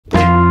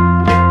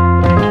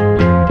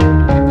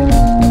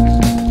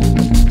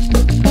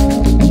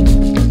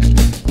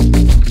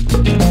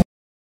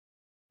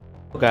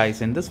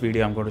Guys, in this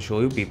video I'm going to show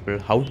you people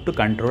how to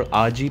control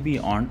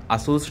RGB on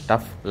ASUS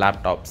TUF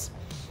laptops.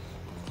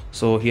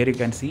 So here you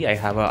can see I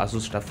have a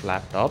ASUS TUF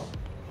laptop.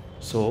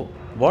 So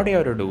what you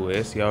have to do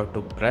is you have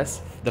to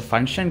press the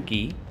function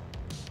key,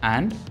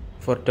 and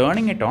for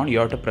turning it on you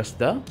have to press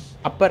the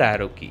upper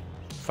arrow key.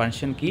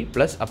 Function key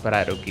plus upper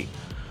arrow key.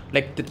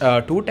 Like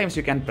two times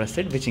you can press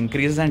it, which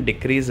increases and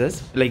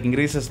decreases, like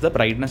increases the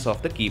brightness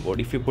of the keyboard.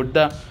 If you put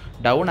the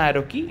down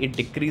arrow key, it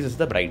decreases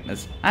the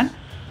brightness, and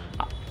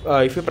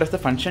if you press the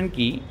function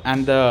key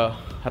and the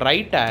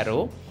right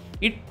arrow,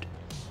 it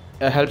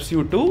helps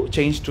you to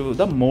change to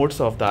the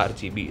modes of the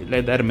RGB.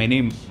 Like there are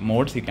many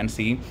modes you can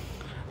see.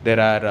 There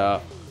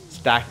are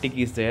static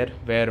is there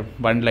where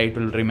one light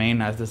will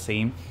remain as the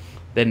same.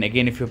 Then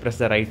again, if you press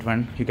the right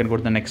one, you can go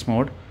to the next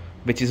mode,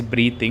 which is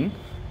breathing.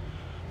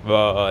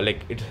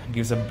 Like it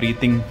gives a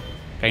breathing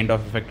kind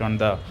of effect on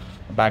the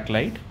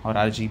backlight or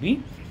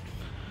RGB.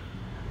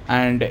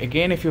 And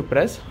again, if you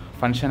press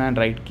function and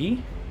right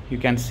key, you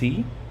can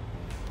see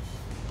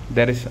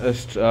there is a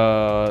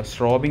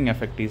strobing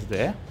effect is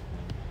there.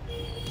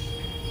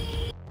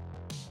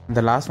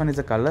 The last one is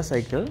the color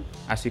cycle.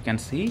 As you can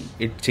see,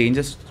 it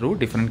changes through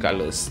different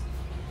colors.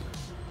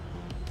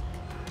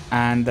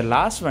 And the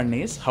last one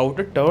is how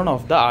to turn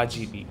off the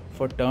RGB.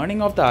 For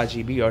turning off the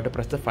RGB, you have to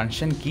press the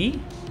function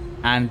key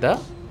and the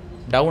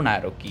down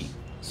arrow key.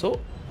 So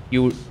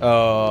you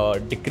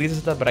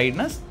decreases the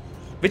brightness,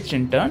 which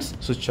in turn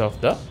switch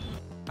off the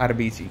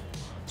RGB.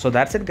 So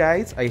that's it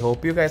guys. I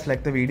hope you guys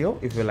like the video.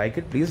 If you like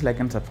it, please like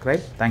and subscribe.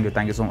 Thank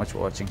you so much for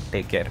watching.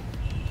 Take care.